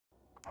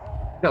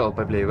Hello,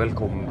 Peble,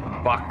 welcome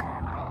back.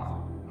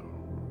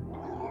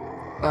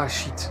 Ah,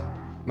 shit.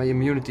 My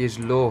immunity is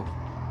low.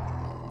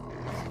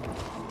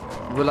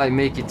 Will I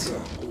make it?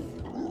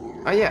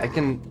 Ah, yeah, I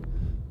can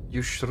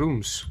use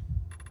shrooms.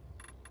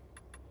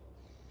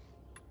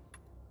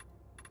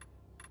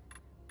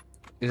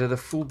 Is that a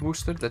full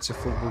booster? That's a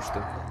full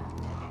booster.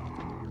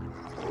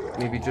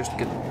 Maybe just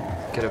get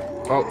up.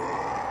 Oh.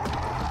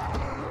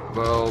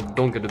 Well,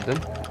 don't get up then.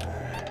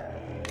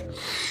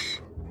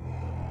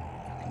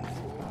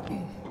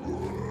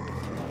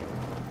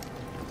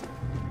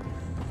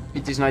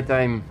 It is night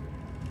time.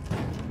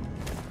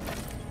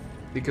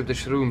 Pick up the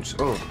shrooms.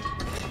 Oh.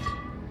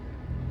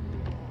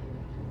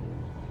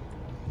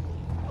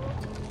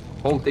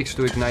 Hold X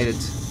to ignite it.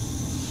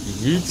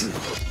 Yeet.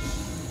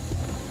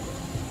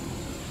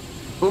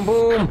 Boom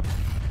boom.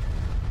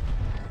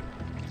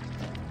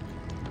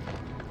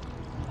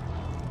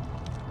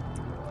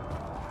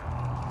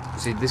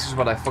 See, this is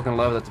what I fucking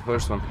loved at the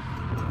first one.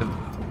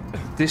 The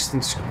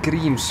distant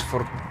screams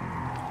for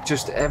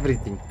just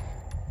everything.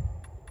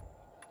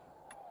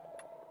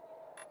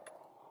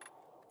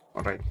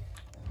 Alright.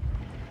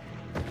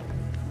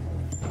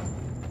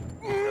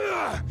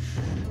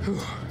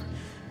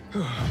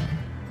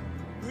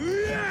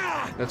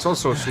 That's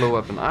also a slow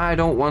weapon. I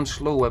don't want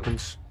slow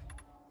weapons.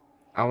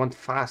 I want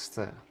fast.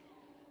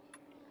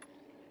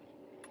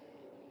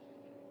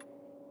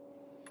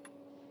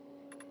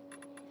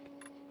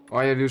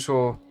 Why are you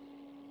so...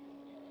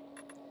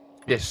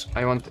 Yes,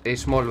 I want a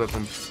small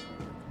weapon.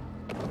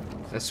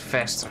 That's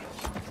faster.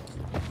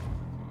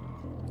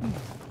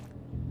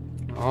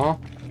 Oh.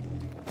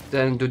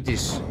 Then do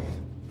this.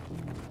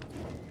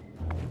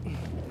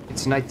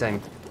 It's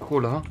nighttime.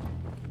 Cool, huh?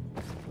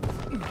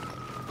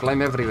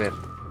 Climb everywhere.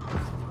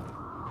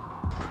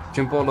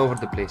 Jump all over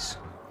the place.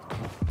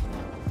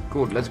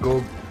 Cool, let's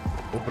go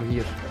over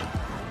here.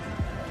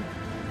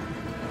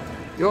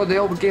 Yo, they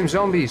all became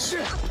zombies.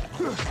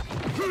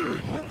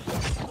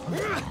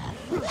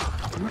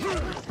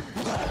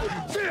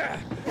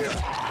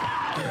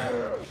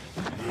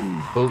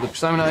 Build up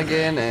stamina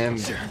again and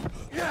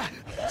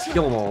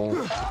kill them all.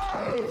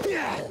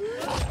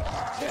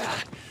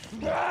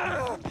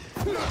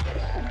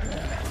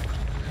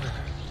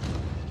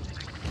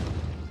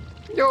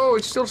 Yo,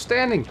 it's still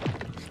standing.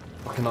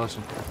 Fucking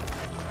awesome.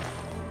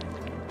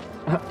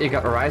 You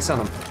got a rise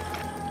on him.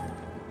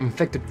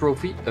 Infected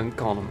trophy,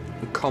 uncommon.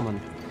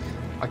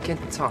 I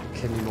can't talk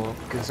anymore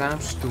because I'm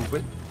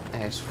stupid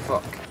as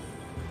fuck.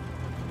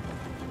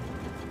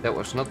 That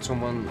was not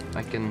someone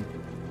I can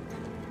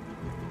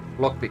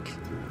lockpick.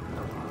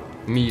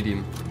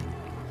 Medium.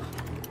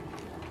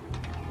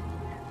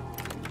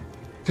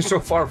 So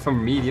far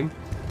from medium.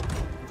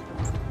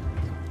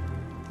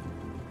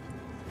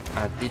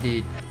 I did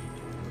it.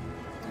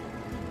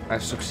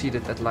 I've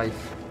succeeded at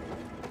life.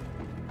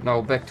 Now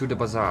back to the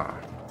bazaar.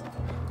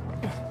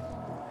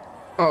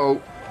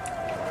 Oh.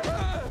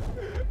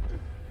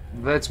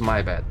 That's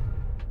my bad.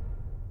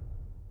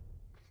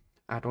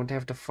 I don't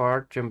have the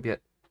fart jump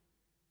yet.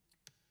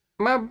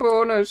 My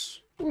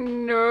bonus.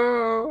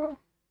 No.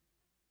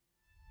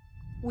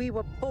 We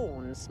were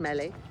born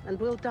smelly and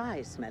will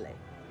die smelly.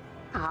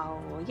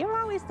 Oh, you're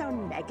always so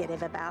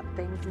negative about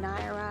things,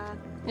 Naira.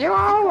 You're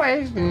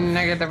always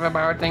negative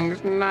about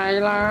things,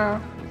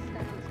 Nyla.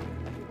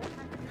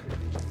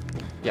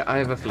 Yeah, I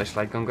have a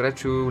flashlight.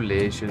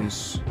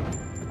 Congratulations.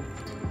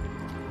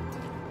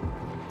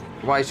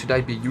 Why should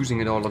I be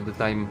using it all of the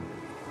time?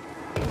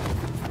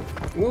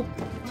 Whoop.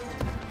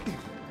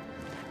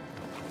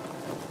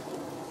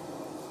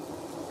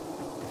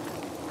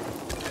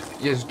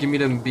 Yes, give me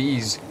them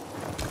bees.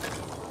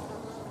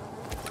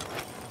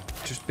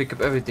 Just pick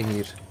up everything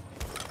here.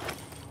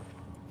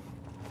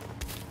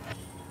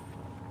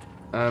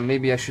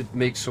 Maybe I should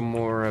make some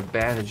more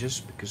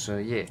bandages because,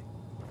 yeah,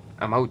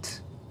 I'm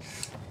out.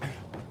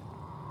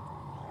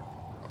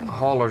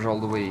 Haulers all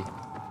the way.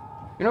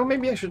 You know,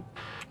 maybe I should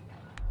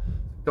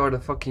start a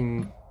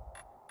fucking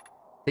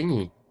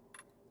thingy.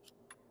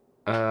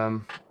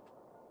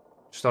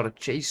 Start a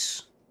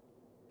chase.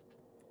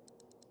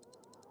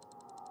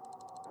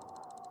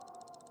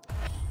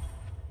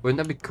 Wouldn't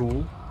that be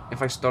cool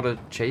if I started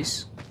a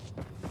chase?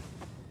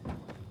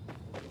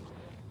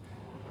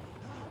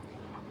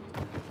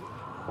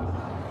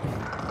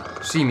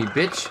 See me,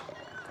 bitch.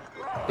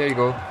 There you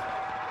go.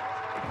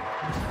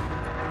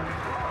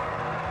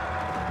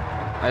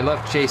 I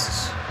love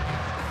chases.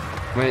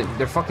 I mean,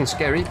 they're fucking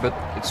scary, but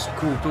it's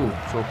cool too.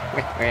 So,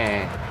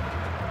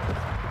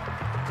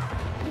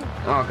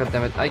 oh god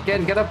damn it! I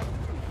can't get up.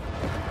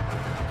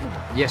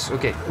 Yes,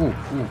 okay. Ooh,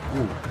 ooh,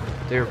 ooh.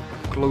 They're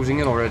closing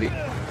in already.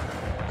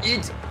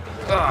 Eat!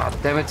 Ah,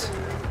 damn it!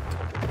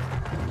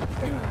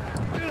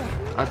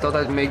 I thought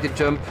I'd make the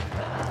jump.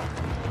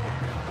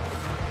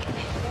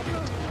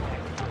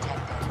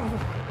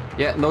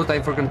 Yeah, no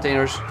time for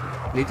containers.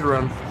 Need to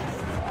run.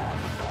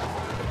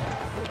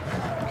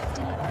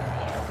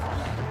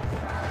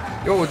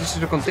 Yo, this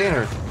is a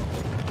container.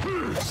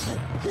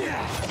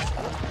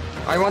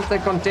 I want the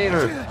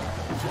container.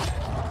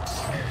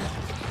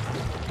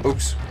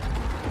 Oops.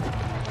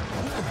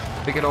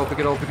 Pick it all, pick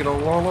it all, pick it all,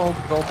 lol,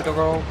 pick it all, pick it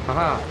all.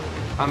 Haha.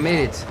 I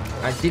made it.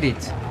 I did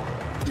it.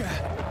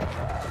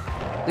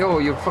 Yo,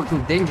 you're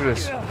fucking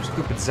dangerous,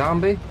 stupid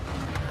zombie.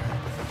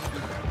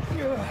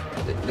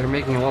 They're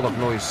making a lot of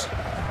noise.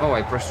 Oh,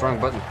 I pressed the wrong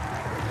button.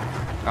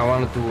 I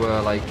wanted to,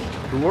 like,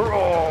 do a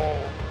roll.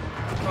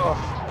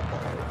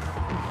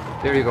 Oh.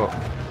 There you go.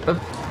 Up,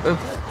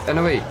 and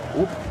away.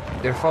 Oop,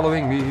 they're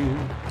following me.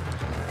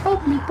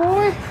 Help me,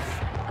 boy.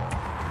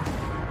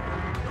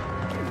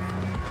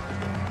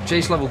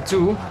 Chase level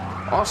 2.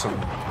 Awesome.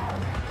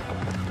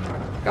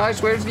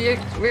 Guys, where's the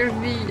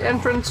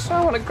entrance?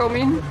 I wanna come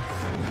in.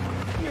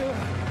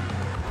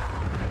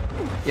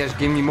 Yes,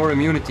 give me more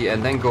immunity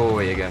and then go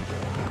away again.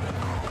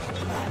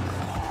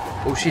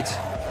 Oh shit.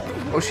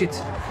 Oh shit.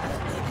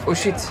 Oh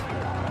shit.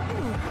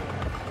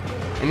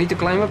 I need to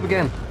climb up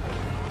again.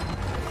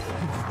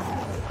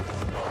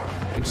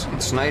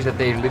 It's nice that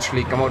they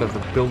literally come out of the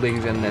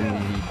buildings and then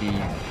the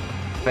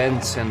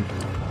vents and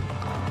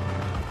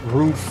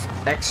roof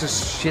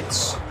access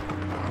shits.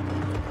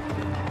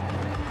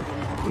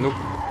 Nope.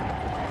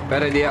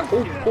 Bad idea.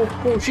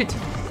 Oh shit.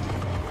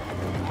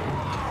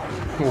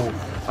 Oh,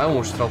 I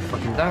almost fell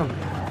fucking down.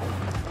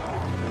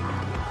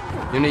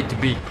 You need to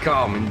be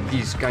calm in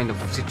these kind of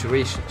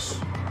situations.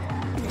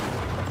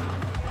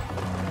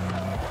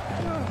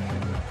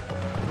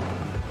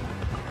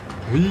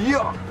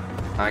 Yeah,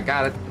 I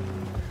got it.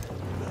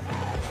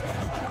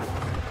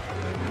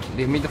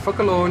 Leave me the fuck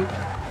alone.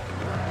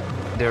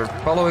 They're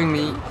following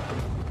me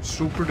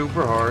super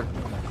duper hard.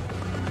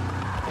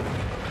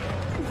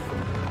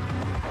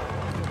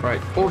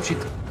 Right. Oh shit.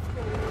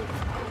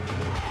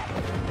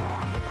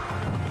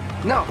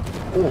 No.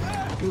 Oh.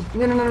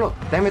 No.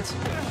 Damn it.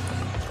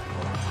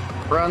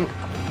 Run.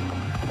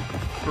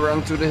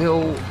 Run to the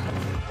hill.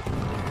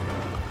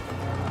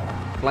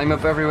 Climb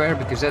up everywhere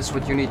because that's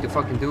what you need to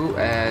fucking do.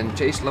 And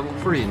chase level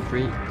 3 in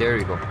 3. There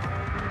you go.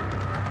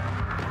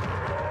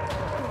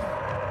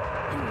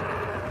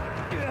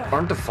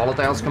 Aren't the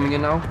volatiles coming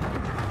in now?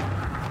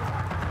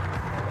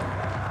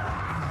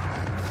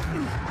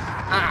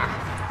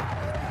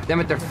 Ah!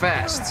 Damn it, they're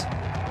fast.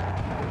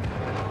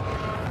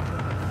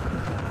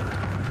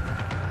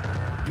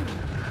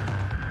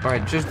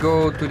 Alright, just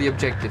go to the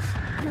objective.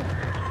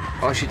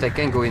 Oh shit, I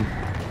can't go in.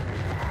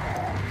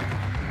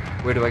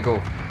 Where do I go?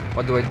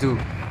 What do I do?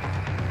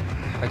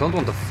 I don't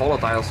want the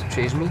volatiles to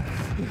chase me.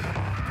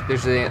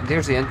 There's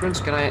the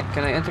entrance. Can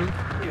I enter?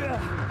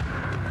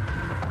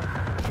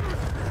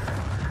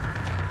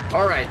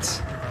 All right.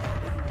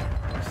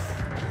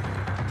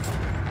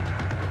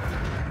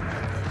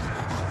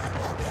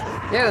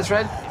 Yeah, that's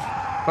right.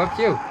 Fuck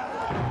you.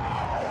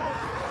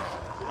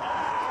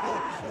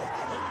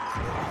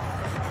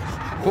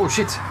 Oh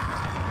shit.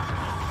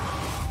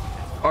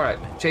 All right,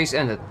 chase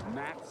ended.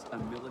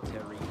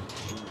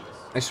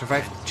 I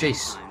survived the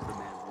chase.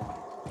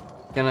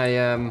 Can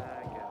I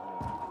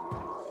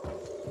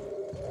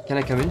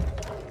come in?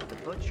 The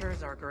Butcher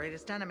is our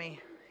greatest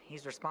enemy.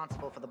 He's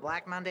responsible for the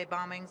Black Monday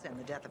bombings and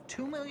the death of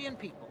 2 million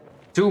people.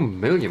 2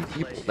 million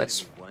people?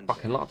 That's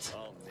fucking lot.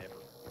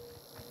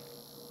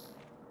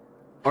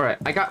 Alright,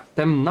 I got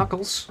them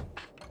knuckles.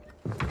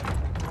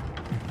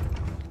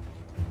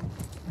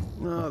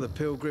 Oh, the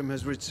pilgrim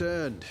has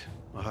returned.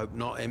 I hope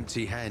not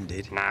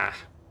empty-handed. Nah.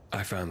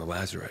 I found the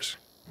Lazarus.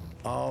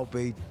 I'll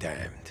be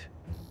damned.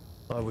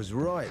 I was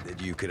right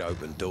that you could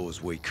open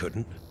doors we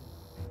couldn't.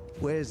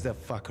 Where's the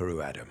fucker who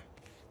had him?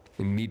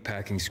 In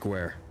Meatpacking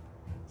Square.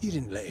 You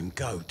didn't let him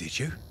go, did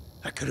you?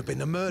 That could have been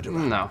the murderer.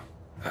 No.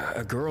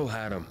 A girl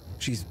had him.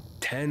 She's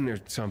 10 or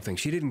something.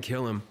 She didn't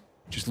kill him.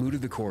 Just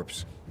looted the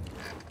corpse.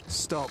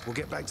 Stop, we'll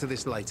get back to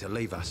this later.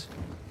 Leave us.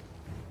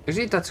 Is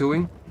he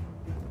tattooing?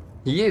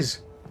 He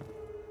is.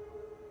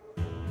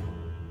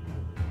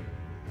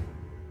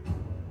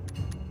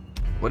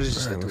 What is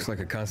this tattoo? Looks like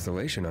a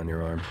constellation on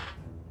your arm.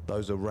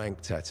 Those are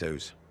rank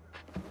tattoos.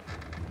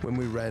 When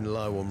we ran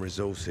low on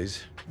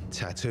resources,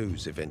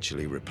 tattoos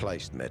eventually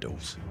replaced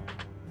medals.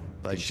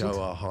 They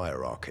show our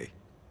hierarchy.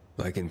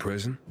 Like in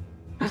prison?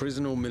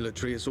 Prison or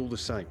military, it's all the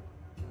same.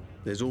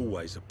 There's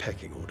always a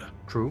pecking order.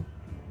 True.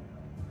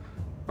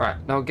 Alright,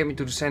 now get me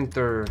to the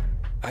center.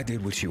 I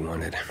did what you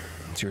wanted.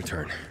 It's your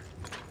turn.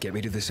 Get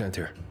me to the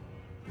center.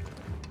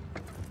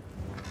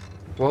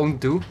 Won't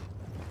do.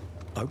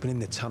 Opening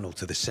the tunnel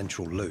to the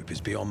central loop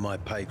is beyond my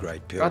pay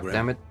grade, Pilgrim. God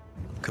damn it.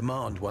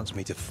 Command wants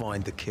me to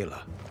find the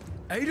killer.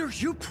 Ader,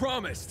 you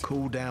promised!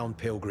 Cool down,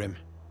 Pilgrim.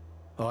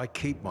 I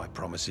keep my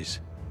promises.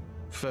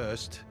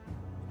 First,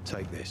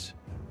 take this.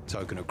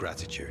 Token of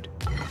gratitude.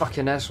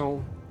 Fucking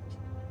asshole.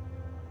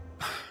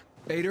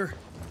 Ader,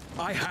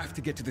 I have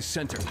to get to the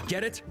center.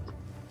 Get it?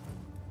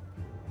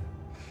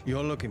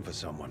 You're looking for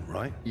someone,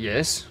 right?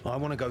 Yes. I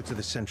want to go to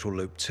the central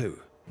loop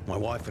too. My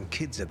wife and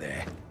kids are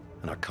there,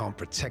 and I can't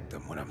protect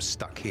them when I'm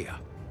stuck here.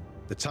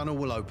 The tunnel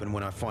will open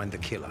when I find the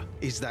killer.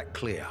 Is that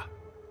clear?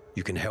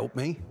 You can help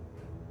me,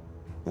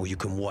 or you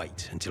can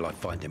wait until I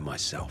find him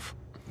myself.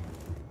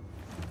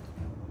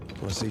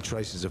 I see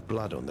traces of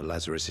blood on the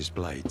Lazarus's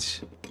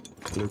blades.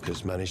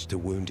 Lucas managed to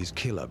wound his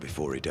killer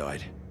before he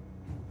died.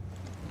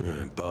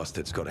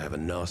 Bastard's got to have a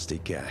nasty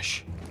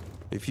gash.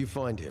 If you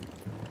find him,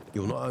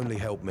 you'll not only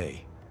help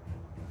me,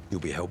 you'll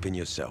be helping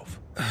yourself.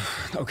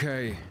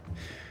 Okay.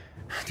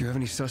 Do you have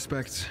any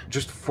suspects?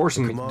 Just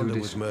forcing The me to do commander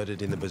this. was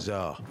murdered in the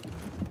bazaar.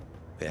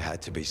 There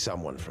had to be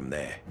someone from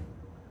there.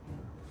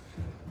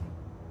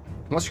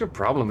 What's your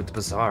problem with the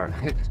bazaar?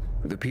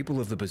 The people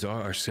of the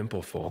bazaar are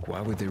simple folk.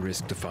 Why would they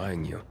risk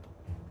defying you?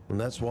 And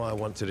that's why I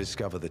want to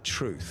discover the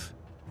truth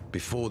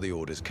before the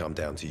orders come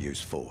down to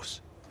use force.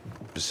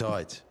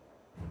 Besides,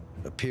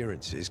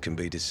 appearances can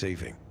be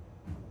deceiving.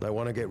 They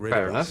want to get rid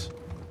Fair of enough. us.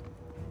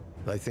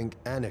 They think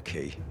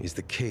anarchy is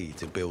the key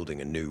to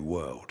building a new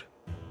world.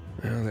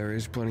 Well, there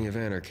is plenty of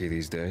anarchy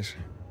these days.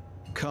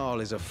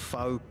 Carl is a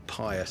faux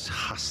pious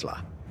hustler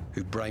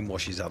who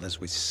brainwashes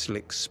others with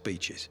slick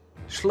speeches.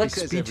 Slick He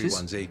says speeches?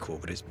 everyone's equal,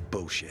 but it's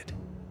bullshit.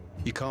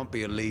 You can't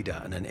be a leader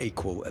and an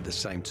equal at the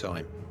same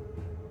time.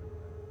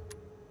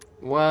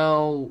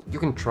 Well, you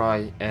can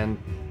try, and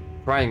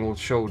trying will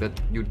show that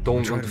you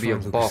don't Try want to to be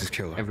find above Lucas's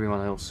killer.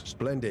 everyone else.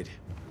 Splendid.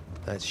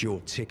 That's your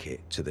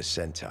ticket to the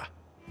center.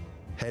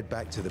 Head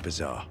back to the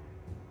bazaar.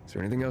 Is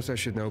there anything else I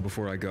should know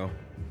before I go?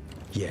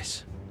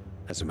 Yes,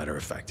 as a matter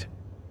of fact.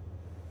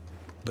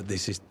 But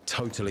this is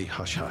totally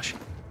hush-hush.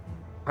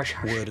 Hush,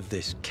 hush. Word of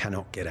this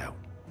cannot get out.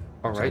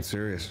 All Sounds right.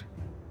 serious.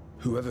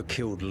 Whoever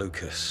killed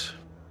Lucas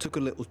took a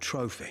little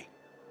trophy.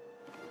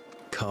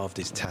 Carved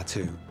his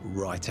tattoo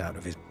right out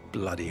of his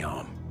bloody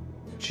arm.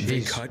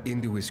 They Jeez. cut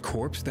into his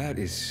corpse? That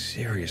is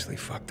seriously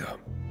fucked up.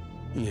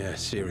 Yeah,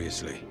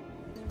 seriously.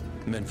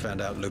 Men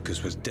found out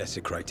Lucas was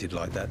desecrated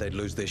like that, they'd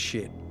lose their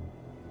shit.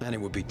 And it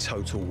would be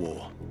total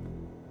war.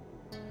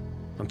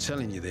 I'm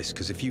telling you this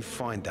because if you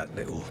find that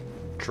little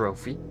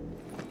Trophy.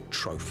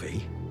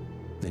 trophy,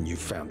 then you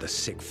found the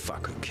sick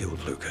fuck who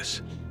killed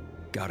Lucas.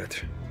 Got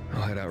it.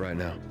 I'll head out right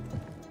now.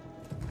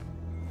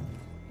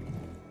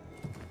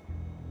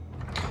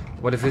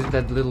 What if it's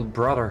that little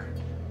brother?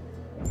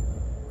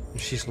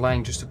 She's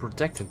lying just to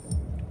protect him.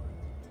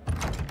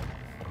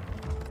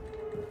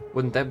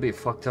 Wouldn't that be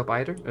fucked up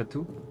either?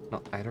 Too?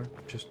 Not either,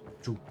 just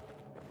two.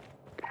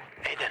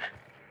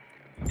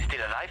 Aiden, still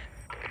alive?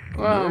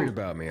 Worried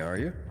about me, are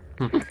you?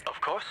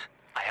 Of course.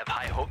 I have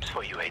high hopes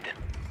for you, Aiden.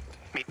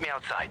 Meet me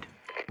outside.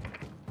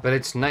 But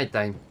it's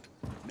nighttime.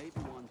 Maybe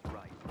Juan's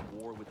right.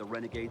 War with the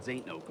renegades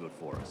ain't no good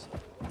for us.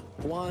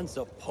 Juan's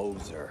a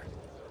poser.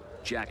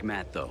 Jack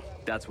Matt, though,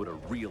 that's what a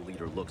real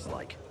leader looks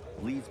like.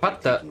 Leads by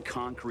What the- taking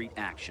concrete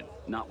action,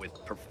 not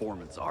with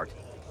performance art.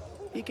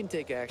 He can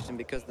take action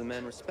because the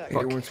men respect. He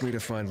wants me to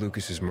find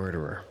Lucas's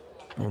murderer.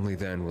 Only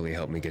then will he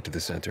help me get to the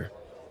center.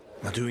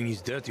 Not doing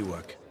his dirty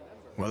work.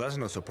 Well, that's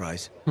no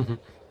surprise.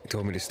 He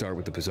told me to start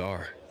with the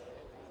bazaar.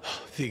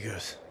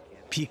 Figures.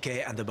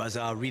 PK and the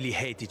bazaar really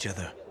hate each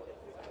other.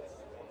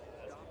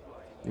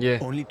 Yeah.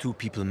 Only two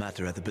people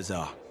matter at the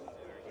bazaar.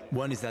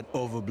 One is that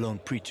overblown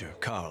preacher,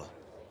 Carl.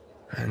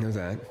 I know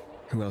that.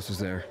 Who else is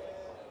there?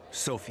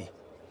 Sophie,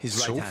 his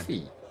right hand.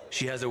 Sophie.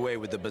 She has a way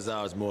with the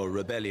bazaar's more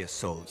rebellious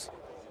souls.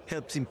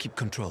 Helps him keep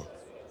control.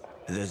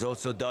 And there's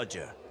also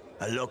Dodger,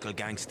 a local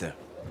gangster.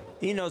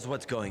 He knows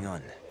what's going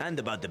on, and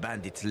about the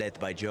bandits led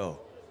by Joe.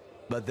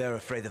 But they're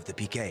afraid of the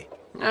PK.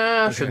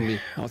 Shouldn't be.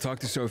 I'll talk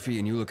to Sophie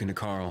and you look into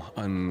Carl,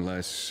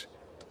 unless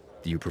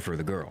you prefer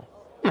the girl.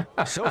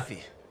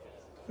 Sophie?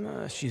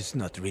 She's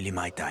not really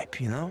my type,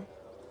 you know?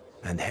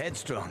 And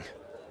headstrong.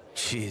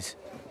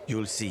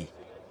 You'll see.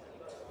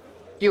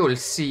 You'll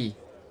see.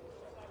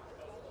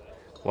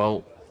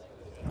 Well.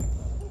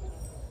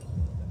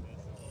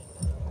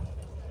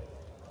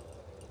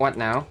 What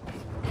now?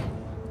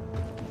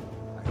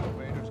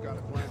 Elevator's got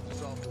a plan to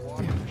solve the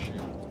water issue.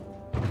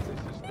 This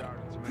is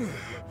starting to make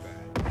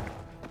it look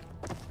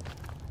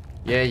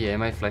bad. Yeah,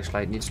 my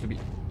flashlight needs to be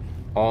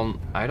on.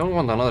 I don't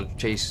want another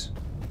chase.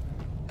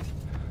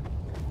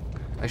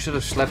 I should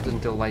have slept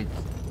until like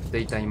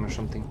daytime or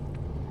something.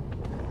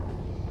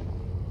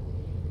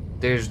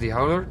 There's the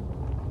howler.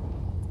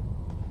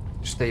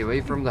 Stay away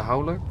from the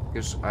howler,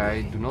 because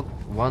I do not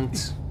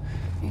want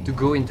to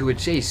go into a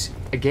chase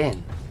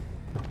again.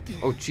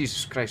 Oh,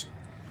 Jesus Christ.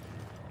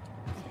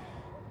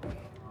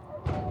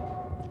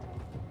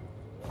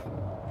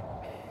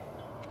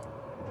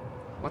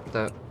 What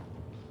the?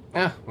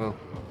 Ah, well.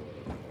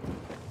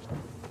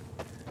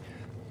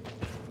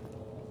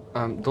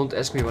 Don't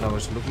ask me what I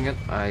was looking at.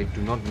 I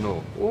do not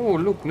know. Oh,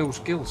 look, no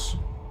skills.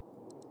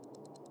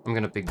 I'm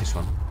gonna pick this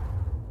one.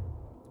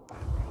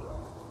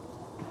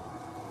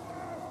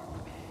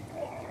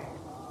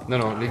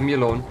 No, leave me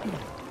alone.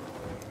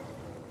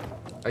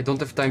 I don't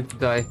have time to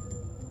die.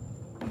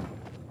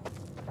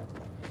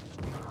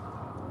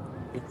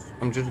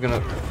 I'm just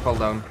gonna fall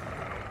down.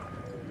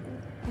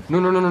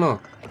 No.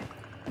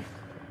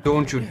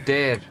 Don't you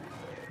dare.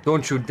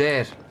 Don't you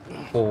dare.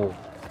 Oh.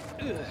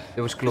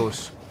 That was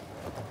close.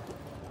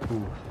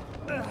 Ooh.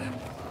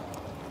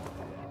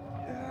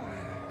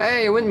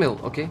 Hey, a windmill.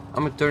 Okay,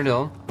 I'm gonna turn it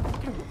on.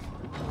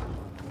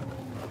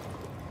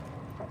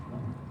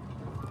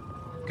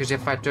 Because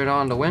if I turn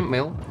on the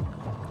windmill,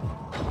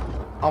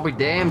 I'll be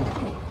damned.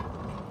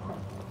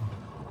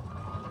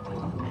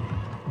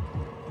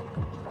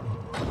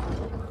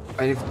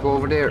 I need to go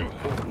over there.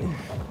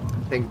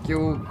 Thank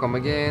you. Come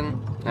again.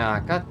 Ah,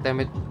 god damn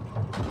it.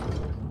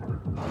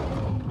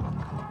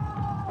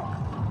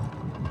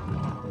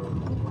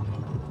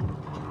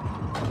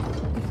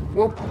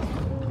 Whoop.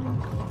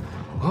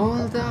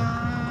 Hold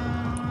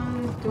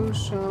on to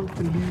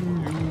something.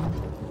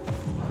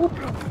 Whoop.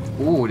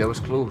 Ooh, that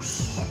was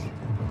close.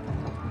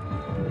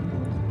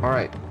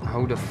 Alright,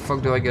 how the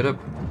fuck do I get up?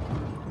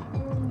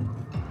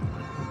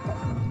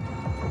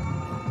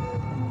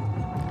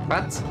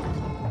 What?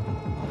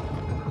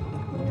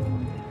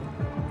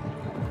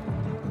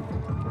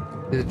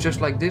 Is it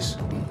just like this?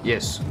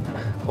 Yes.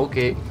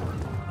 Okay.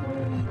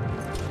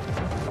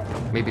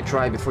 Maybe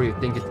try before you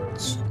think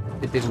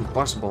it isn't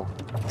possible.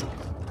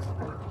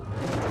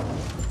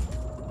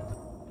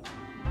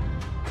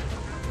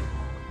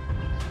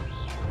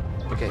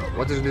 Okay,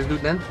 what does this do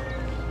then?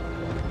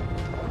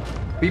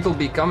 People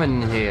be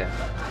coming here.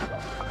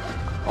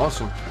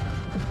 Awesome.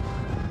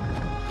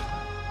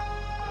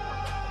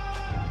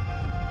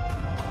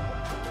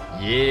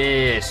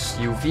 Yes,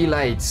 UV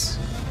lights.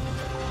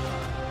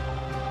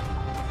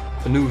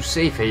 A new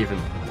safe haven.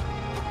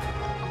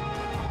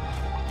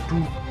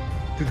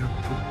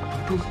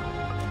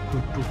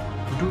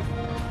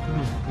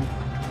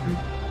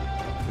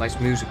 Nice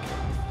music.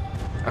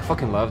 I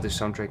fucking love this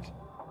soundtrack.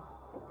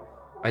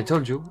 I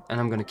told you, and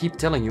I'm gonna keep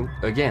telling you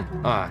again.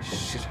 Ah,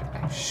 shit.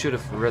 I should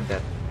have read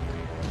that.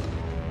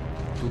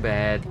 Too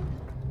bad.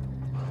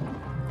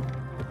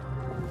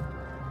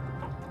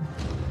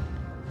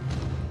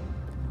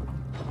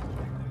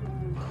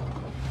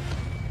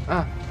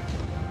 Ah.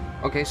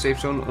 Okay, safe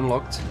zone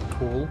unlocked.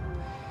 Cool.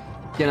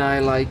 Can I,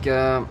 like,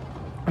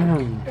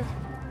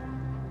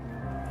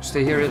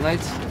 stay here at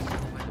night?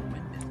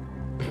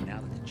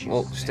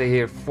 Well, stay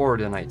here for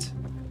the night.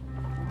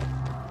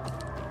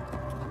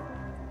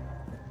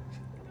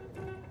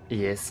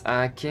 Yes,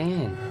 I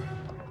can.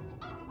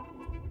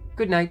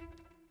 Good night.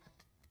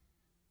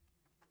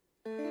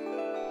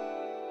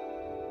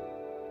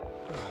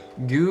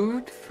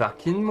 Good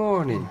fucking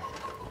morning.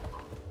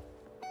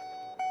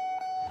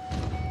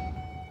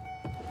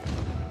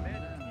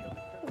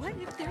 What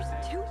if there's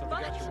too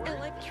much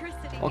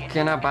electricity? What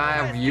can I buy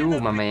of you,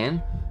 my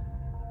man?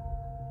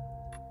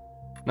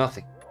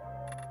 Nothing.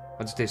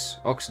 What's this?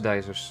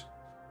 Oxidizers.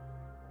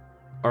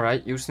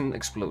 Alright, used in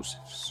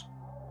explosives.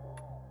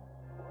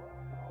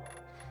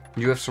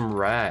 You have some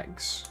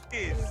rags.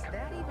 Is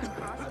that even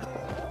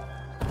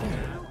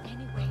possible?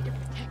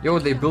 Yo,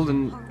 they build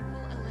an...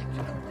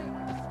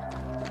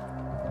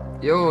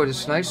 Yo,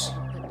 this is nice.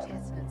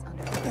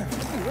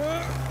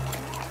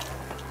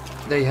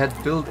 They had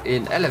built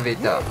an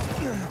elevator.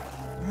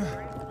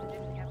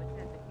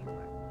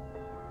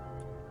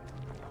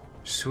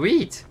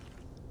 Sweet.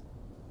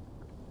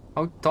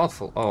 How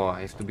thoughtful. Oh,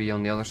 I have to be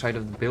on the other side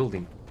of the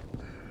building.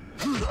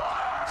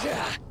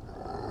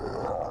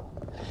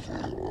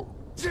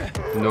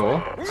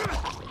 No.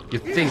 You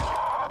think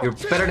you're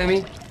better than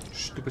me?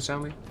 Stupid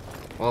zombie.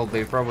 Well,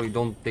 they probably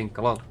don't think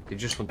a lot. They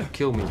just want to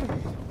kill me.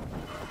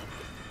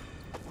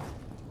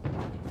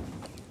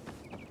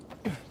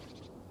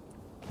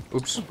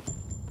 Oops.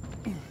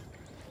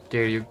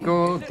 There you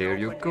go, there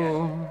you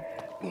go.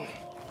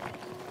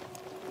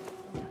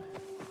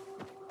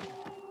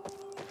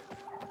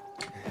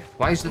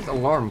 Why is that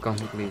alarm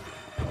constantly?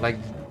 Like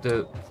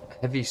the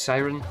heavy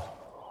siren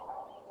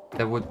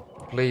that would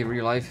play in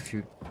real life if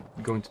you're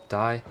going to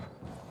die.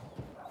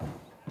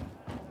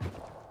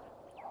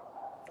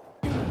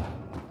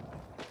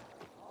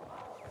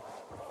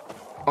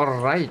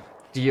 Alright,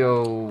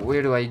 yo,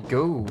 where do I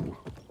go?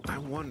 I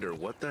wonder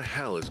what the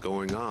hell is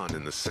going on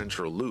in the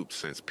central loop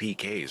since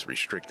PK's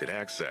restricted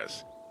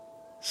access.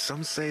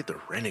 Some say the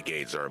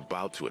renegades are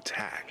about to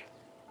attack.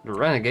 The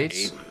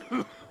renegades?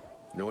 Aiden,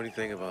 know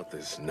anything about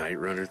this Night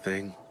Runner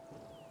thing?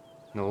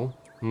 No,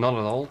 not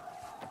at all.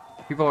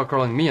 People are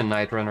calling me a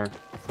night runner.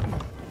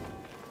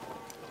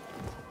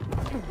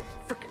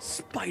 Frickin'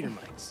 spider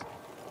mites.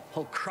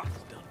 Whole crop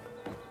of them.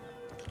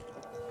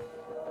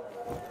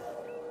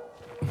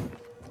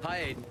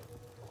 Hi, Aiden.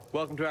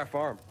 Welcome to our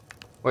farm.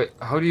 Wait,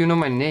 how do you know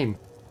my name?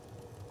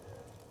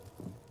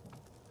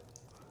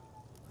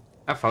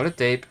 I found a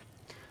tape.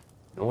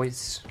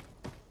 Noise.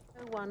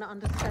 No one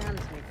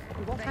understands me.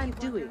 And what I'm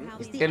doing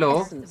is the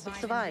Hello. essence of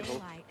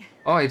survival.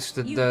 Oh, it's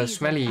the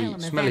smelly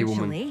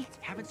woman.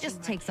 It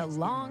just takes a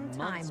long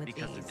time with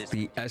these.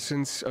 The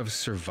essence of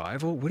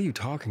survival? What are you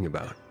talking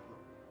about?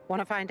 Want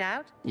to find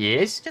out?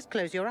 Yes. Just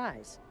close your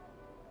eyes.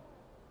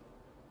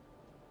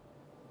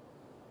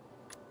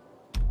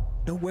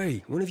 No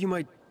way. One of you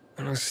might,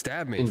 I don't know,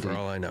 stab me for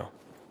all I know.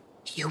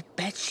 You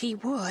bet she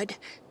would.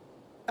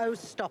 Oh,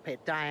 stop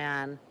it,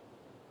 Diane.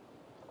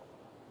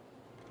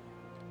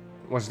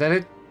 Was that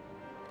it?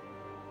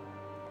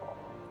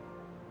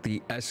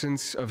 The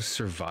essence of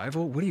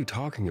survival? What are you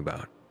talking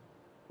about?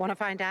 Want to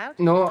find out?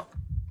 No,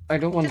 I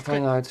don't want to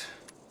find out.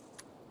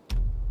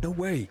 No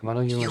way. Why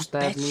don't you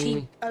stab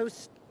me?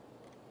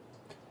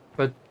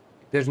 But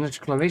there's an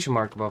exclamation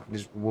mark above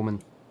this woman.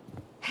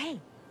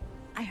 Hey,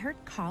 I heard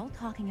Carl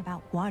talking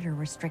about water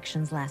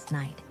restrictions last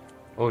night.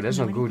 Oh, that's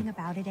know not good. anything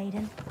about it,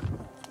 Aiden?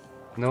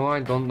 No, I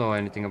don't know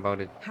anything about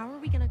it. How are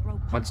we gonna grow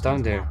What's down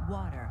pumpkins there? without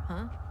water,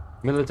 huh?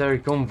 Military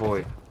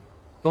convoy.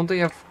 Don't they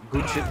have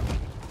good shit?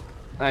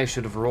 I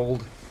should have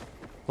rolled.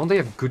 Don't they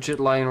have good shit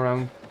lying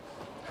around?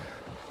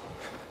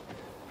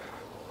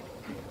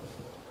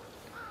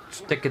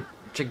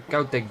 Check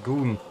out that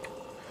goon.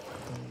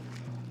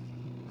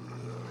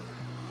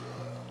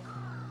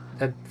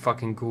 That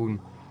fucking goon.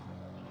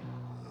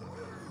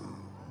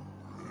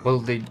 Well,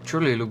 they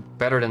surely look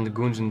better than the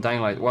goons in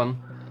Dying Light 1.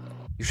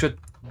 You should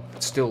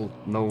still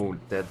know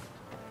that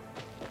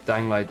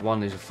Dying Light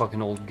 1 is a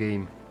fucking old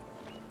game.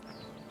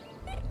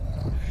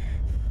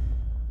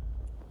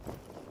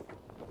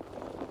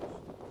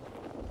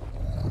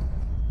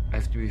 I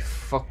have to be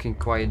fucking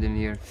quiet in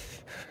here.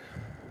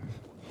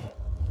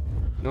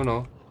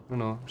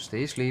 No,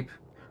 stay asleep.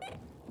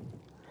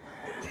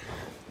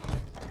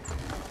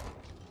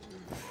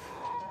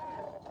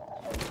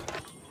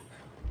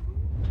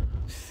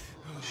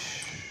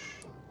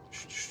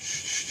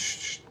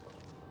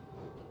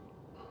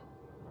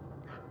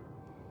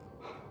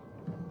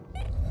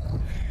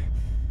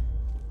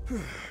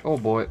 Oh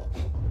boy.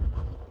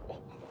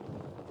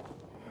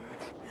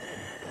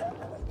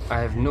 I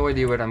have no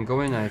idea where I'm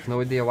going, I have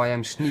no idea why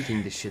I'm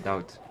sneaking this shit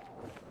out.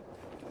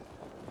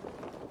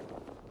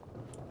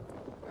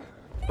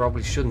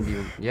 Probably shouldn't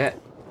even. Yeah.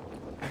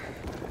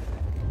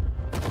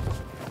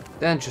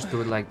 Then just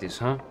do it like this,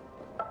 huh?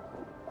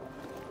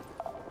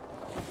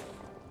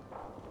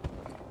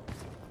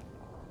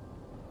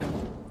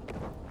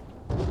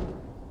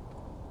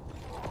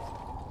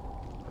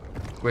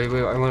 Wait,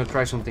 I want to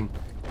try something.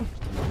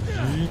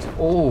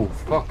 Oh,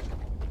 fuck.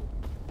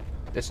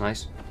 That's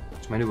nice.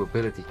 It's my new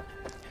ability.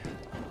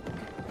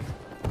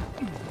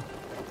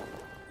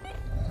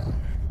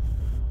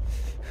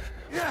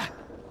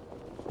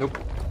 Nope.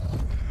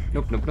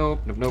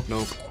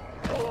 Nope.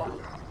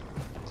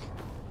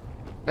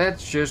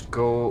 Let's just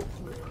go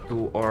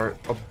to our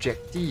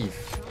objective.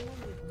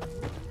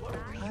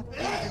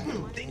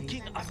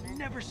 Thinking I've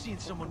never seen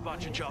someone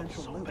botch a job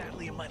so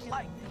badly in my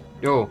life.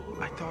 Yo.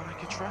 I thought I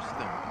could trust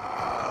them.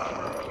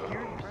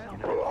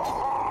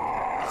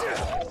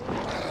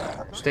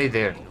 Stay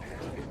there.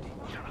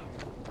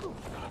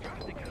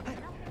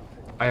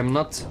 I am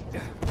not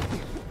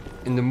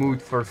in the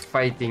mood for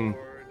fighting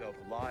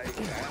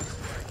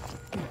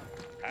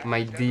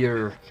my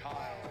dear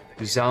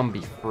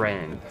zombie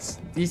friends.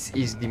 This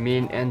is the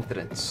main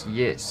entrance,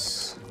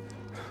 yes.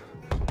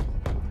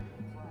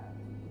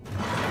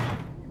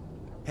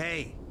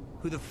 Hey,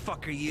 who the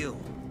fuck are you?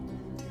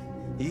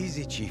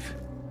 Easy, Chief.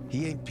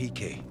 He ain't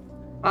PK.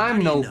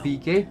 I'm no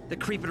PK. They're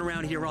creeping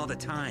around here all the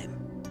time.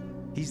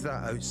 He's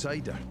that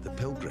outsider, the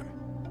pilgrim.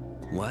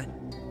 What?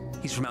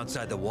 He's from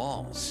outside the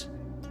walls.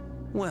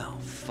 Well,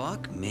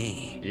 fuck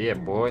me. Yeah,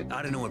 boy.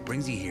 I don't know what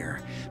brings you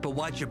here, but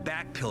watch your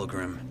back,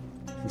 pilgrim.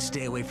 And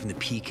stay away from the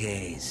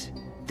PKs.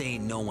 They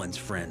ain't no one's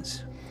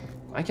friends.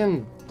 I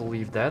can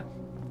believe that.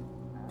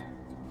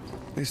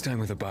 This time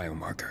with a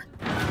biomarker.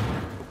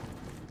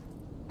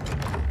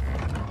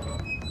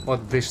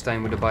 What this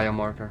time with a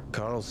biomarker?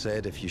 Carl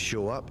said if you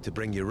show up to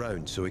bring you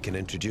round so he can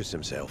introduce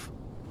himself.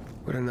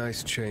 What a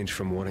nice change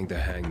from wanting to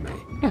hang me.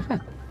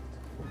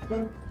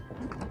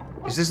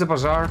 Is this the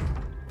bazaar?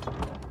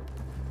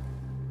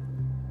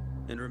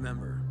 And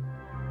remember,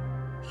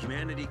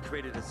 humanity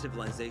created a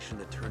civilization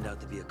that turned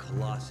out to be a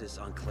colossus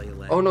on clay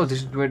land. Oh no,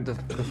 this is where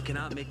You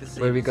cannot make the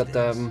same where we got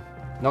mistakes.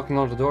 knocking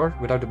on the door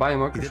without the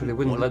biomarker, so they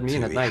wouldn't let me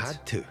in at He night.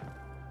 had to.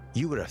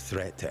 You were a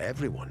threat to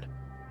everyone.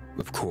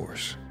 Of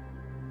course.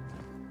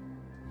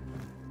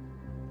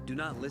 Do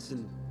not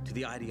listen to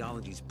the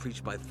ideologies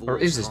preached by fools Or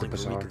is this the calling for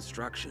bazaar?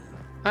 reconstruction.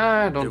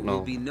 I don't There know.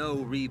 will be no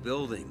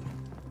rebuilding.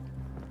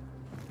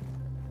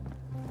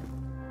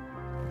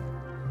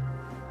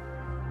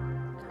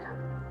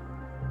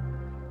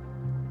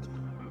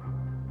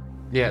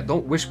 Yeah,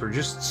 don't whisper,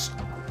 just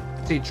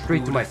say it straight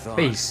to Who my would've thought?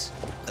 face.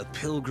 A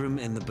pilgrim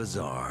in the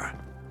bazaar.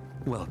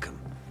 Welcome.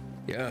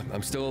 Yeah,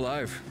 I'm still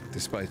alive,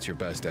 despite your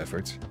best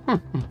efforts.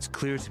 It's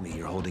clear to me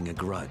you're holding a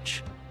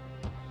grudge.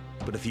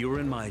 But if you were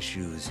in my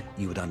shoes,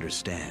 you would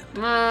understand.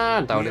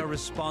 Nah, doubt We it. are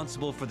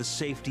responsible for the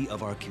safety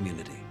of our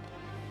community.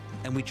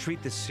 And we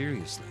treat this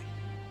seriously.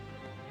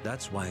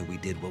 That's why we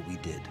did what we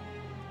did.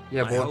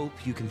 Yeah, I boy.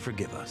 hope you can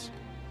forgive us.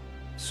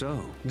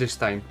 So, This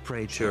time.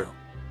 pray Sure. tell.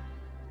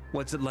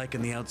 What's it like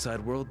in the outside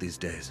world these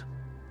days?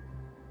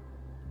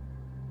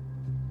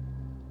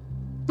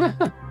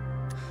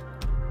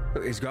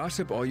 Is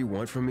gossip all you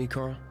want from me,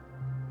 Carl?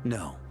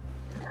 No.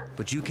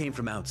 But you came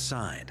from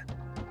outside,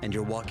 and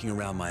you're walking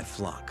around my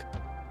flock.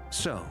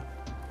 So,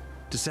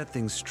 to set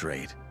things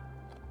straight,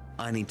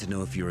 I need to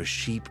know if you're a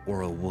sheep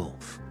or a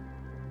wolf.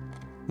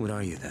 What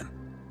are you then?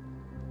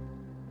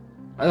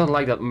 I don't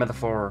like that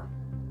metaphor.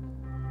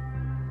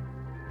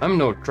 I'm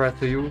no threat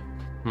to you.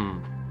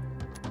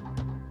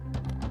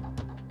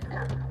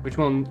 Which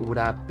one would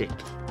I pick?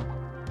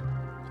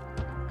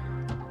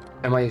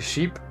 Am I a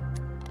sheep?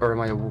 Or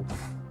am I a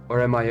wolf?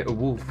 Or am I a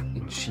wolf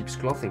in sheep's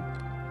clothing?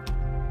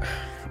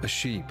 A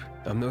sheep.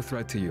 I'm no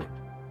threat to you.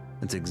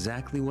 That's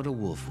exactly what a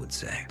wolf would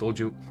say. Told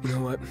you. You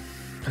know what?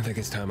 I think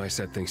it's time I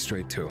set things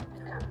straight too.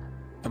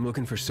 I'm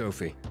looking for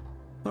Sophie.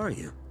 Are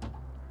you?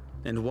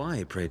 And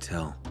why, pray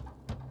tell?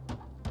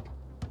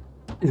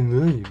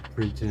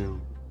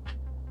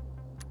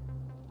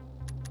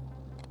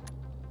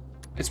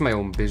 It's my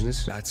own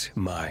business. That's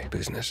my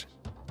business.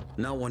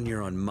 Not when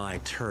you're on my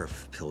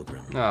turf,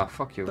 Pilgrim. Ah,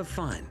 fuck you. But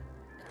fine.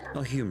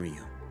 I'll humor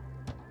you.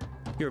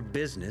 Your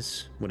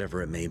business,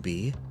 whatever it may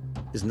be,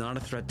 is not a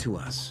threat to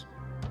us.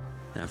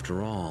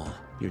 After all,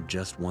 you're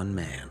just one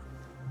man.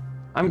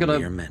 I'm gonna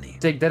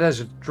take that as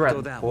a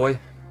threat, boy.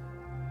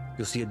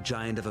 You'll see a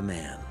giant of a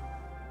man.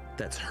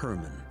 That's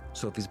Herman,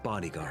 Sophie's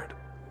bodyguard.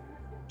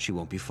 She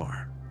won't be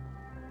far.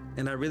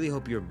 And I really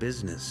hope your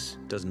business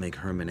doesn't make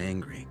Herman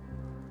angry.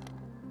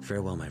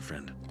 Farewell, my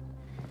friend.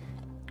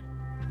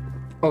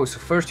 Oh, so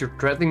first you're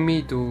threatening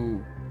me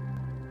to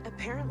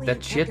Apparently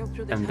that shit,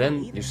 and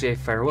then you say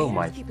farewell,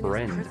 my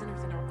friend.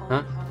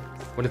 Huh?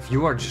 What if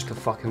you are just a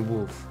fucking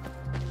wolf?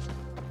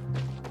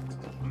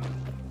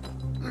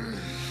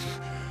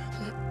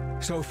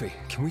 Sophie,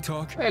 can we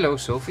talk? Hello,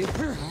 Sophie.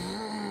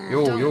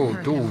 Yo,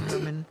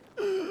 dude.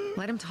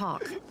 Let him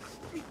talk.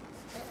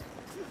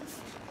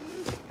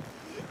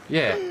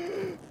 Yeah.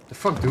 The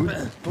fuck,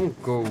 dude?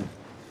 Don't go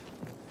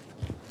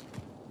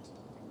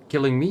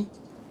killing me.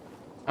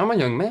 I'm a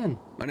young man.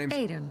 My name's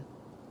Aiden.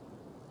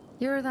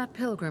 You're that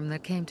pilgrim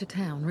that came to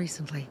town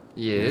recently.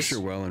 Yes.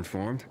 You're well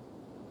informed.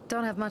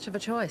 Don't have much of a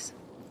choice.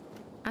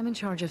 I'm in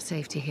charge of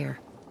safety here.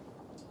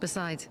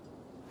 Besides,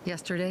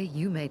 yesterday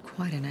you made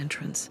quite an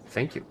entrance.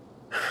 Thank you.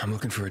 I'm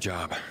looking for a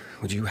job.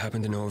 Would you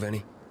happen to know of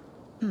any?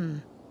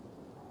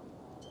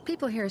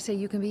 People here say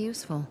you can be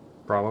useful.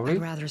 Probably.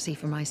 I'd rather see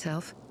for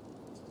myself.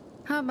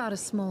 How about a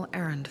small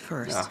errand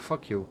first? Ah,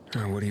 fuck you.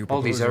 What are you proposing?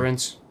 All these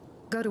errands.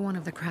 Go to one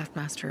of the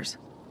craftmasters.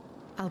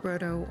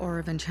 Alberto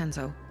or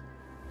Vincenzo.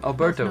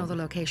 Alberto. Both know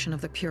the location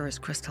of the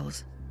purest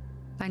crystals.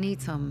 I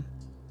need some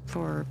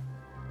for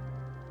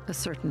a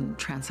certain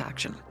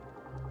transaction.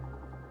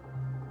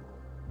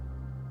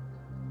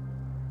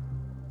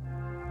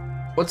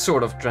 What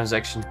sort of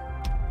transaction?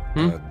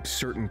 A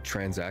certain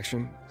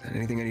transaction? Is that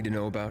anything I need to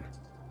know about?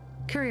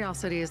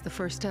 Curiosity is the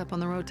first step on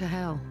the road to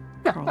hell,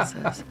 Carl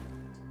says.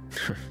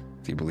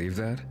 Do you believe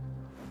that?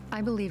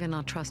 I believe in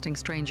not trusting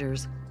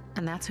strangers,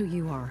 and that's who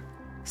you are.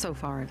 So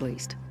far, at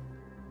least.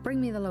 Bring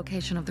me the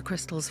location of the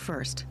crystals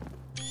first.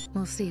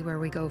 We'll see where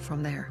we go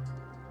from there.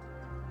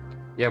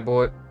 Yeah,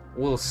 boy.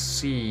 We'll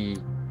see.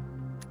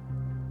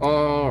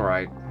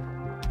 Alright.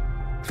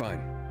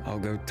 Fine. I'll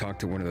go talk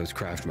to one of those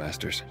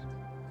craftmasters.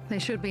 They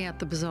should be at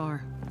the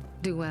bazaar.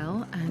 Do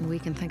well, and we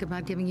can think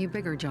about giving you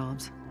bigger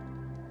jobs.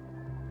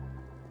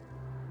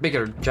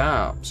 Bigger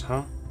jobs,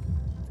 huh?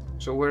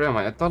 So where am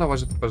I? I thought I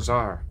was at the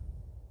bazaar.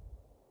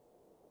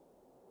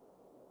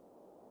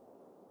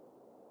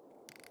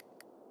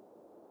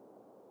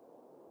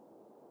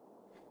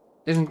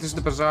 Isn't this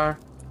the bazaar?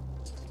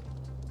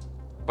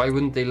 Why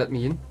wouldn't they let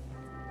me in?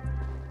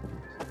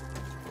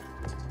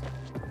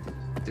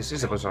 This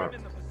is a bazaar.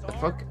 The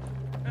fuck?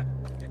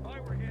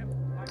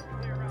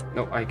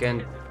 No, I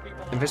can't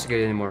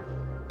investigate anymore.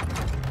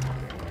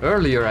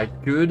 Earlier I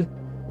could.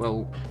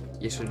 Well,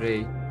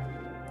 yesterday.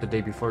 The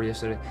day before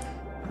yesterday.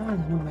 I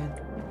don't know, man.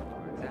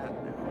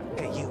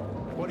 Hey,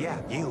 you.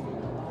 Yeah, you.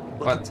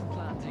 What?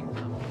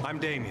 I'm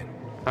Damien.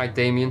 Hi,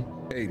 Damien.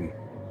 Aiden.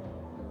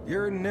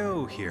 You're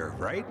new here,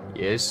 right?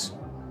 Yes.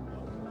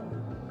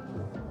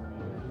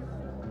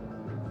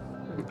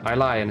 I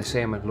lie and I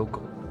say I'm a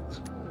local.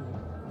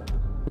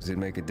 Does it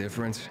make a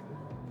difference?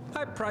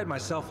 I pride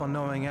myself on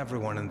knowing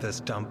everyone in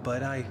this dump,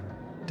 but I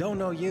don't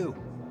know you.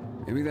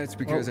 Maybe that's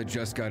because I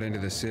just got into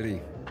the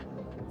city.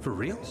 For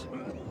reals?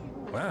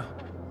 Wow.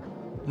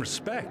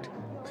 Respect.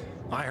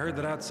 I heard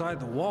that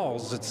outside the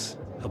walls, it's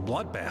a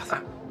bloodbath.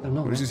 I don't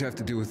know. What does this have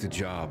to do with the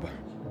job?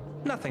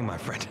 Nothing, my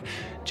friend.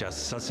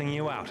 Just sussing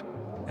you out.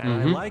 And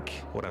I like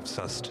what I've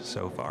sussed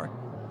so far.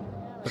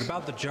 But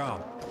about the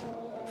job.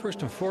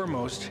 First and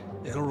foremost,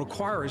 it'll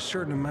require a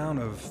certain amount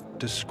of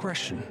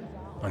discretion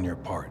on your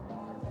part.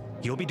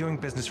 You'll be doing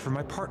business for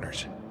my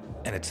partners,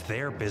 and it's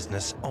their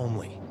business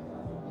only.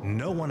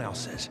 No one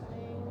else's.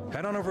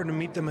 Head on over to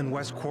meet them in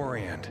West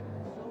Quarry and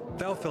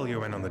they'll fill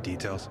you in on the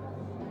details.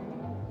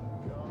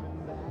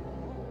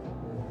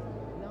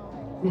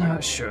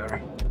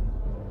 Sure.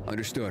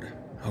 Understood.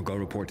 I'll go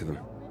report to them.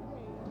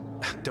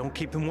 Don't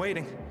keep them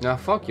waiting. Nah,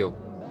 fuck you.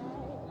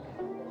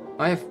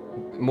 I have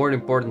more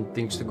important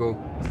things to go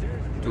to.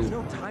 There's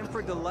no time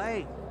for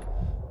delay.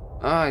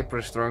 I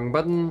pressed the wrong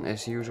button,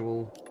 as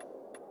usual.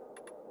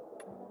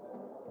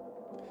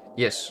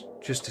 Yes,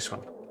 just this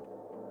one.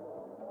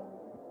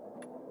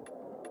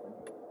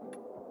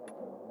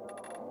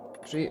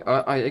 See,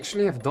 I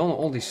actually have done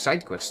all these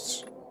side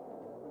quests.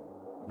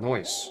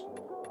 Nice.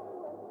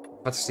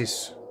 What's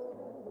this?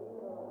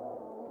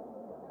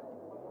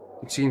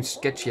 It seems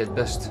sketchy at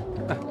best.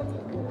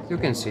 You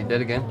can see that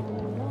again.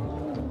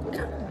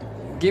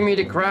 Give me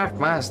the craft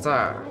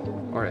master.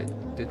 Alright.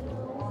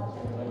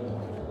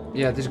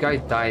 Yeah, this guy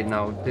died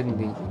now, didn't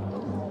he?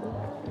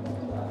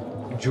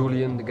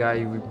 Julian, the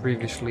guy we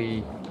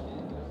previously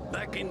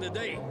Back in the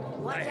day,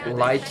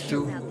 lied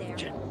to.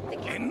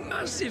 a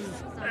massive,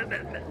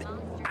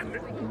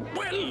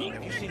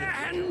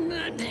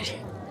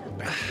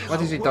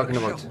 What is he talking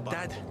about?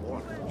 Dad.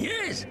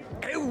 Yes,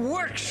 a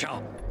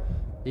workshop.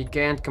 He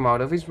can't come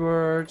out of his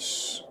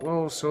words.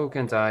 Well, so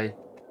can't I.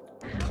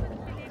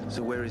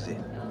 So where is it?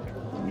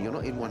 You're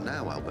not in one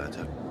now,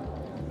 Alberto.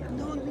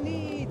 No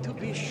need to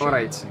be sure.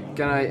 Alright,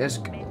 can I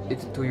ask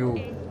it to you?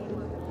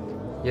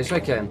 Yes, I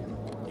can.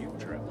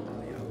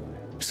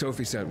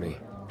 Sophie sent me.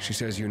 She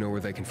says you know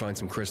where they can find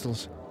some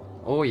crystals?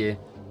 Oh, yeah.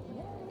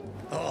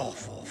 Oh,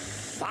 for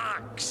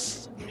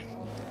fuck's...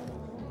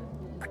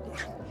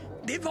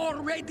 They've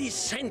already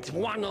sent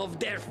one of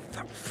their...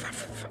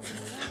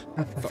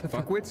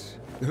 Fuckwits?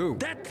 Who?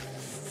 That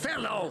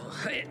fellow...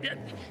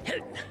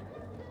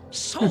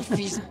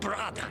 Sophie's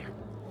brother.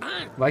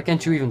 Huh? Why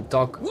can't you even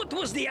talk? What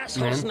was the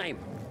asshole's Man. name?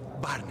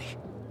 Barney.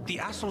 The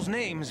asshole's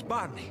name is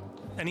Barney.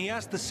 And he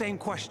asked the same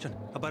question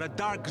about a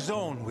dark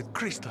zone with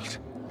crystals.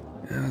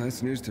 Yeah,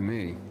 that's news to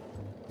me.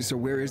 So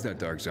where is that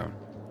dark zone?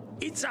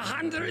 It's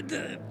 100...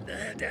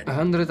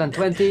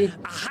 120?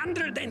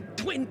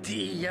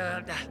 120...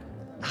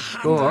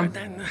 Go on. 100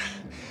 and...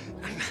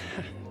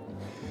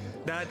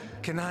 Dad,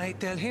 can I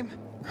tell him?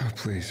 Oh,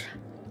 please.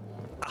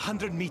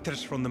 100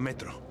 meters from the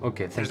metro.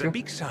 Okay, thank There's you. a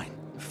big sign,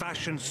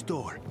 fashion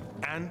store,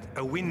 and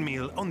a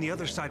windmill on the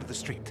other side of the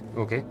street.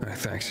 Okay.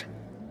 Thanks.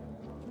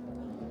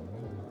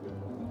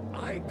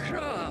 I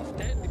craft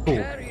and Cool.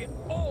 carry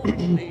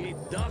only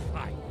the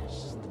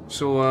finest.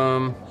 So,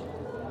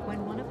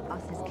 When one of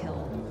us is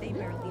killed, they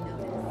barely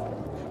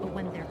notice. But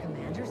when their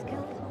commander's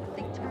killed,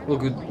 they turn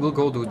we'll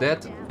go do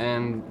that,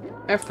 and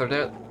after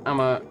that,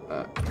 I'ma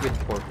quit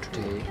for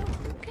today.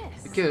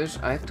 Because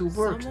I have to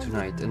work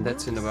tonight, and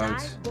that's in about...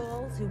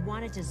 Sidebulls who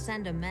wanted to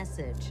send a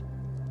message.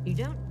 You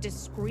don't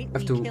discreetly I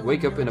have to kill a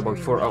wake up in about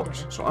 4 military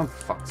hours, so I'm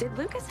fucked. Did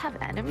Lucas have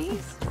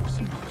enemies?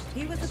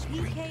 He was a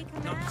PK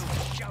commander.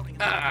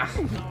 Ah!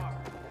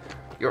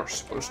 You're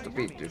supposed to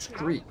be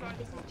discreet.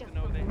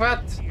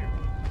 What?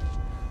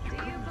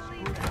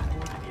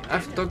 I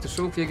have to talk to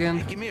Sophie again.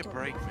 Hey, give me a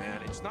break,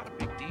 man. It's not a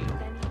big deal.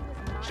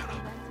 Shut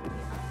up.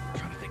 I'm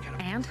trying to think how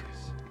to And?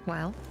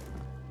 Well,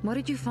 what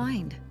did you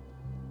find?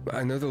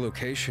 I know the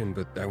location,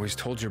 but I was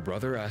told your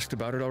brother asked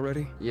about it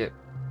already? Yeah.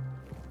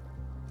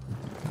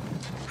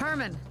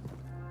 Herman!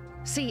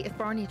 See if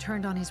Barney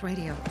turned on his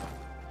radio.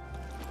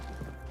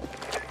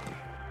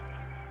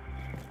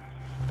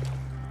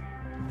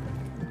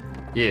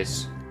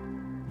 Yes.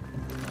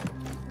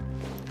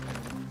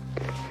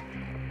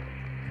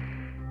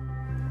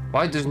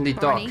 Why doesn't he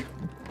talk? Barney?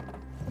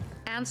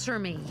 Answer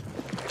me.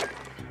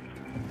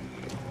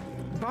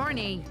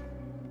 Barney!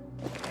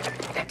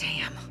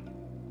 Damn.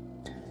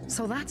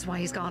 So that's why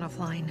he's gone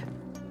offline.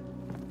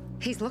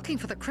 He's looking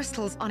for the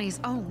crystals on his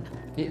own.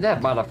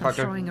 That motherfucker.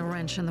 Throwing a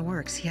wrench in the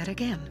works yet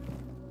again.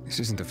 This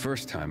isn't the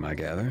first time, I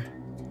gather.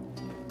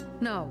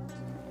 No.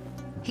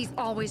 He's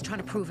always trying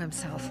to prove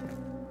himself.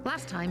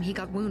 Last time he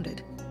got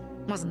wounded.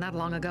 Wasn't that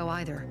long ago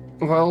either.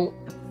 Well...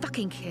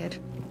 Fucking kid.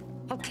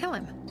 I'll kill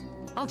him.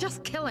 I'll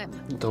just kill him.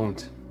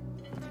 Don't.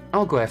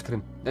 I'll go after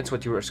him. That's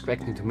what you were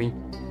expecting to me.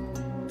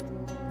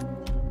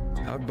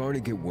 How'd Barney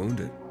get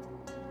wounded?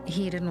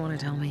 He didn't want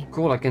to tell me.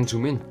 Cool, I can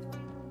zoom in.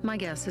 My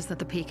guess is that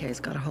the PK's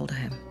got a hold of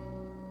him.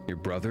 Your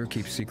brother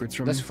keeps secrets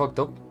from That's you? fucked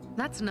up.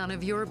 That's none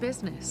of your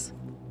business.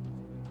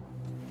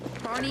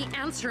 Barney,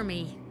 answer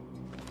me.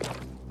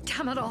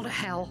 Damn it all to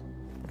hell.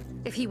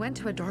 If he went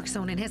to a dark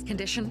zone in his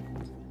condition,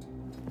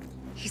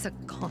 he's a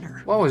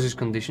goner. What was his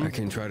condition? I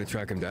can try to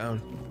track him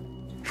down.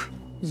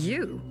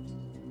 You?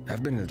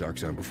 I've been in the dark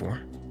zone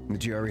before. In the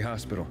GRE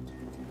hospital.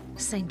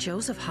 St.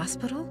 Joseph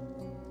Hospital?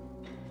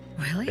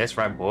 Really? That's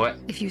right, boy.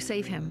 If you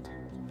save him,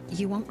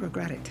 you won't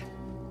regret it.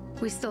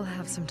 We still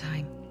have some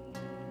time.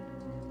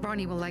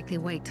 Barney will likely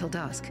wait till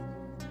dusk.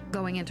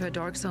 Going into a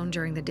dark zone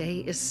during the day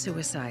is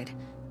suicide.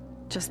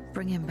 Just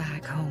bring him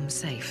back home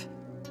safe.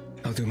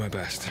 I'll do my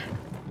best.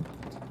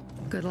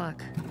 Good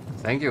luck.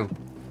 Thank you.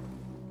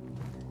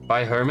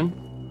 Bye, Herman.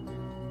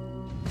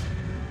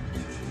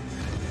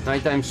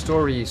 Nighttime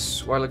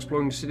stories. While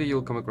exploring the city,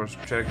 you'll come across a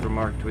character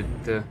marked with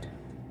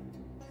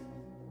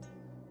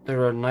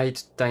There are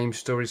nighttime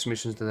stories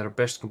missions that are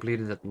best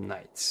completed at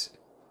night.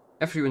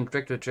 After you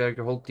interact with the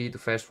character, hold T to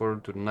fast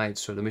forward to the night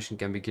so the mission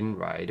can begin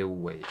right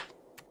away.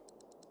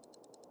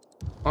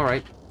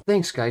 Alright,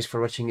 thanks guys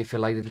for watching. If you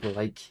liked it, hit a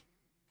like.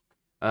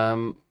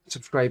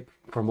 Subscribe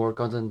for more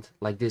content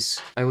like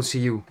this. I will see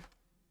you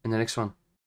in the next one.